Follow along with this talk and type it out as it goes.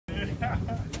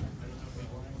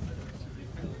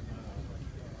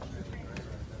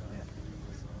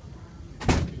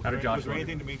How did Josh? Was there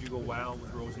anything that made you go wild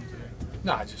with Rosen today?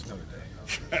 Nah, just another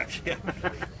day.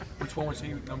 Which one was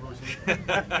he? What number was he?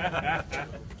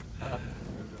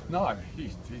 No, I mean he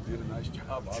did a nice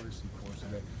job, obviously, for us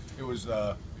today. It was,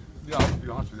 I'll be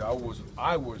honest with you,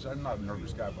 I'm not a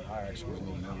nervous guy, but I actually was a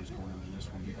little nervous going into this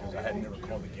one because I had never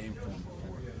called the game for him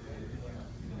before.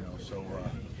 You know, so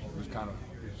it was kind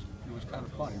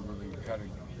of fun. He really had a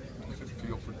good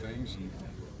feel for things and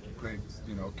great,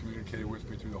 communicated with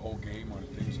me through the whole game on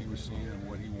things he was seeing and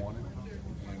what he wanted.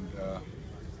 And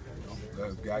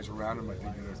the guys around him, I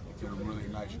think, did a really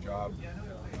nice job.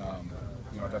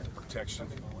 I thought the protection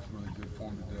was really good for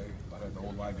him today. I thought the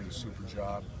O-line did a super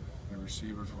job. The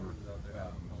receivers were,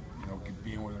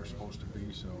 being where they're supposed to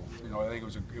be. So, I think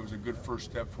it was a good first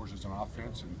step for us as an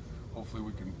offense, and hopefully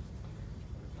we can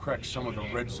correct some of the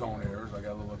red zone errors. I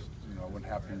got a little, I wasn't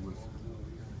happy with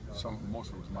most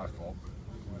of it was my fault, but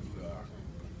with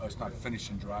us not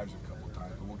finishing drives a couple of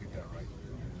times, but we'll get that right.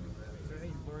 Is there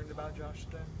anything you learned about Josh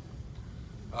today?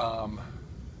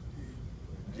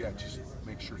 Yeah, just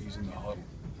make sure he's in the huddle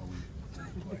when we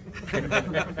play.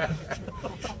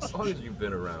 As long as you've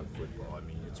been around football, I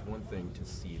mean, it's one thing to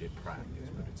see it at practice,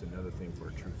 but it's another thing for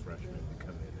a true freshman to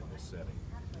come in this setting.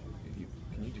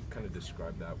 Can you just kind of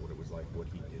describe that, what it was like, what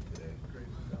he did today?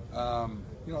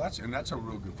 That's a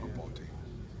real good football team.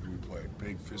 We play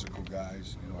big physical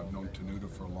guys. I've known Tenuta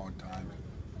for a long time.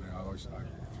 I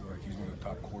feel like he's one of the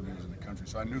top coordinators in the country.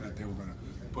 So I knew that they were going to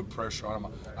put pressure on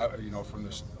him. I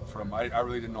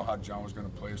really didn't know how John was going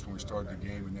to play us when we started the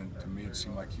game, and then to me it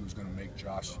seemed like he was going to make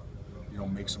Josh,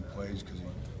 make some plays because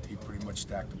he pretty much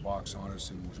stacked the box on us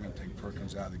and was going to take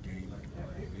Perkins out of the game,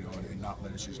 and not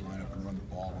let us just line up and run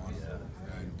the ball on him.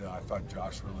 And I thought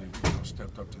Josh really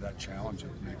stepped up to that challenge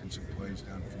of making some plays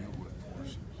downfield for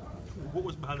us. What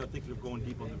was behind the thinking of going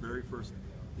deep on his very first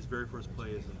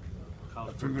play as a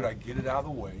college? I figured I'd get it out of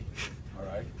the way. All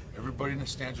right. Everybody in the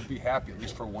stands would be happy, at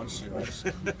least for one series,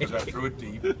 because I threw it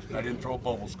deep and I didn't throw a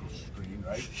bubble screen,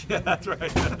 right? Yeah, that's right.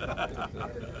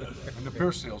 And the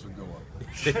beer sales would go up.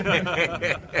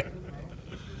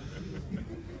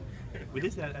 But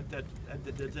is that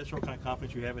sort of kind of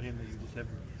confidence you have in him that you just have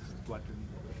go out there?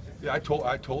 Yeah, I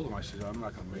told him. I said, I'm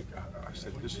not going to make. I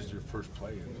said, this is your first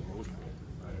play in the Rose Bowl.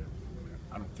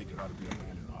 I don't think it ought to be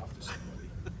handed off to somebody,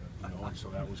 And so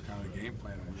that was kind of the game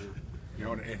plan. And we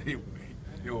were, and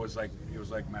it was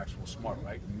like Maxwell Smart,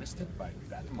 right? Missed it by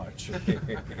that much. It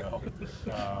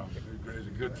was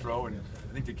a good throw, and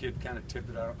I think the kid kind of tipped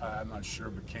it out. I'm not sure,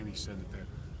 but Kenny said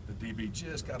that the DB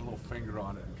just got a little finger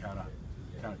on it and kind of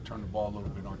turned the ball a little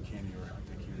bit on Kenny, or I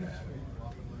think he had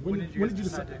it. When did you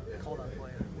decide to call that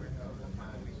play?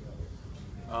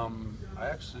 I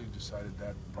actually decided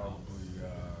that probably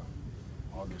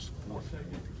August 4th at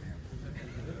the camp.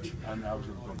 And I was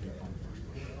going to go deep on the first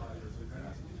one.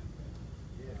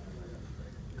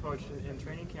 Coach, in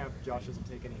training camp, Josh doesn't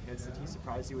take any hits. Did he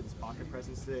surprise you with his pocket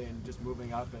presence today and just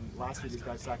moving up? And last year, these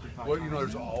guys sacked him 5 times. Well,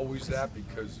 there's always that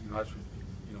because that's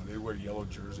what, they wear yellow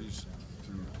jerseys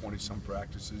through 20-some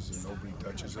practices and nobody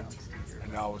touches them.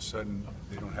 And now all of a sudden,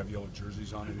 they don't have yellow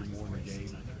jerseys on anymore in the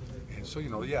game. And so,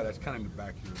 that's kind of in the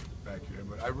back of your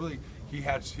head. But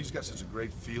he's got such a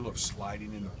great feel of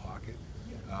sliding in the pocket.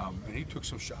 And he took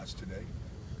some shots today.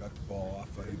 Got the ball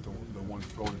off. I think the one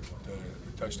throw, the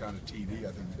touchdown to TD,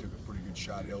 I think he took a pretty good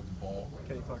shot, held the ball.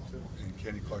 Kenny Clark, too. And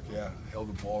Kenny Clark, held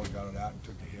the ball and got it out and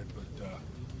took a hit. But,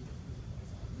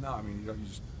 no, I mean,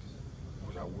 was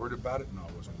I worried about it? No,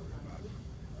 I wasn't worried about it.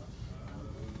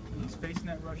 He's facing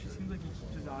that rush. It seems like he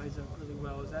keeps his eyes up really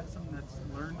well. Is that something that's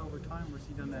learned over time, or has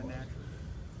he done that naturally?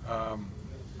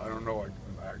 I don't know.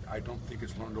 I don't think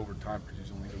it's learned over time because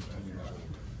he's only 18 years old.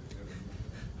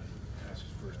 That's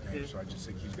his first game, so I just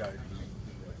think he's got,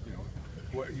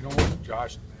 what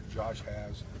Josh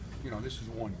has. This is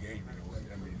one game.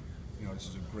 I mean, this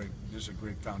is a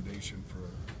great foundation for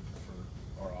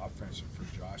our offense and for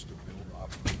Josh to build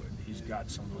off of. But he's got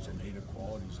some of those innate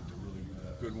qualities that the really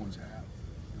good ones have.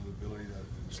 The ability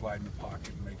to slide in the pocket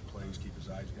and make plays, keep his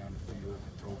eyes down the field,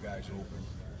 throw guys open,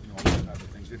 all those type of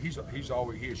things. And he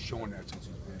has shown that since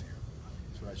he's been here.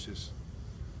 So that's just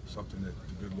something that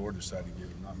the good Lord decided to give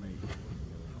him, not me.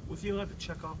 Was he allowed to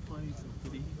check off plays?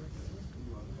 Did he?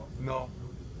 No,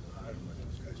 I don't let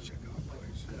those guys check off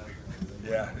plays.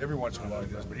 Yeah, every once in a while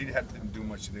he does, but he didn't do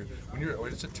much today.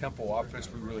 When it's a tempo offense,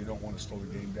 we really don't want to slow the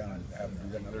game down and have him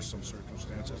do that. Now there's some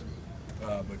circumstances,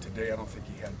 but today I don't think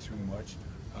he had too much.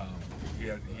 He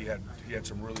had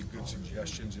some really good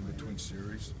suggestions in between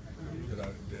series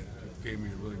that gave me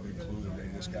a really good clue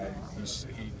that this guy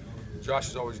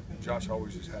Josh always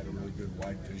has had a really good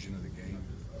wide vision of the game,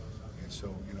 and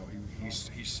so you know he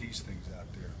sees things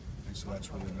out there, and so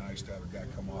that's really nice to have a guy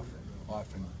come off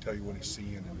and tell you what he's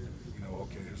seeing, and you know,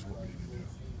 okay, here's what we need to do.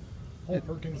 Paul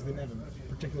Perkins didn't have a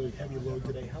particularly heavy load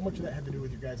today. How much of that had to do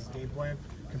with your guys' game plan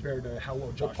compared to how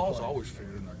well Josh Paul's played? always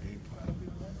figured in our game plan.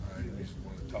 Right? He's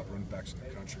one of the top running backs in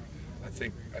the country. I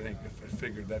think if I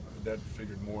figured that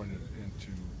figured more into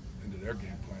their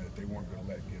game plan, that they weren't going to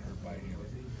let it get hurt by him.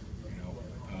 You know,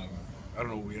 I don't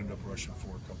know what we ended up rushing for,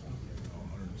 a couple,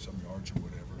 100 and some yards or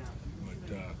whatever.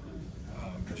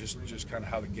 But just kind of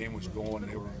how the game was going,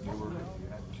 they were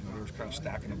kind of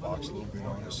stacking the box a little bit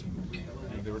on us, and you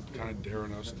know, they were kind of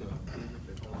daring us to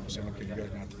saying, okay, you guys are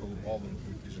going to have to throw the ball a little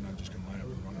bit because you're not just going to line up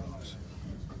and run it on us.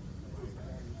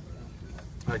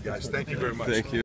 All right, guys, thank you very much. Thank you.